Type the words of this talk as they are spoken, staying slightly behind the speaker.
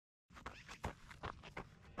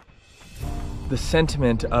the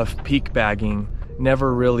sentiment of peak bagging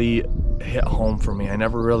never really hit home for me. I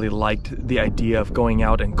never really liked the idea of going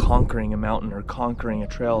out and conquering a mountain or conquering a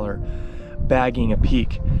trail or bagging a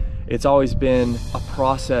peak. It's always been a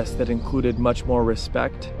process that included much more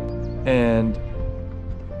respect and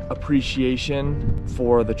appreciation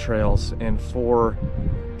for the trails and for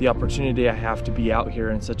the opportunity I have to be out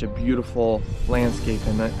here in such a beautiful landscape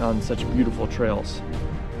and on such beautiful trails.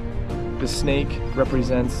 The snake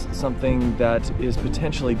represents something that is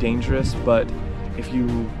potentially dangerous, but if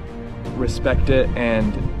you respect it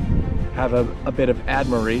and have a bit of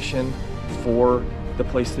admiration for the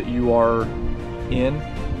place that you are in,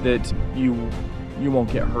 that you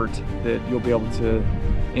won't get hurt, that you'll be able to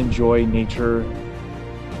enjoy nature.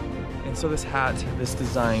 And so this hat, this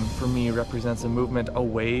design, for me represents a movement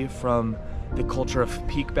away from the culture of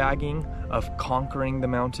peak bagging, of conquering the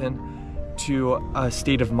mountain, to a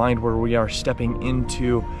state of mind where we are stepping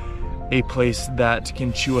into a place that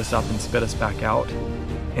can chew us up and spit us back out.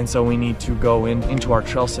 And so we need to go into our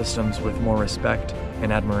trail systems with more respect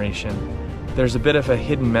and admiration. There's a bit of a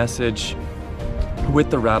hidden message with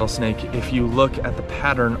the rattlesnake. If you look at the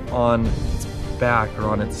pattern on its back or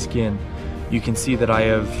on its skin, you can see that I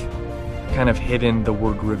have kind of hidden the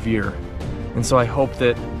word revere. And so I hope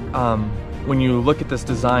that when you look at this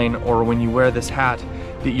design or when you wear this hat,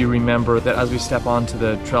 that you remember that as we step onto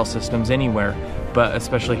the trail systems anywhere, but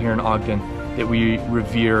especially here in Ogden, that we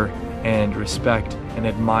revere and respect and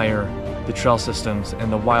admire the trail systems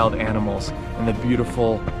and the wild animals and the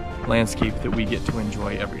beautiful landscape that we get to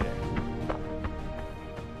enjoy every day.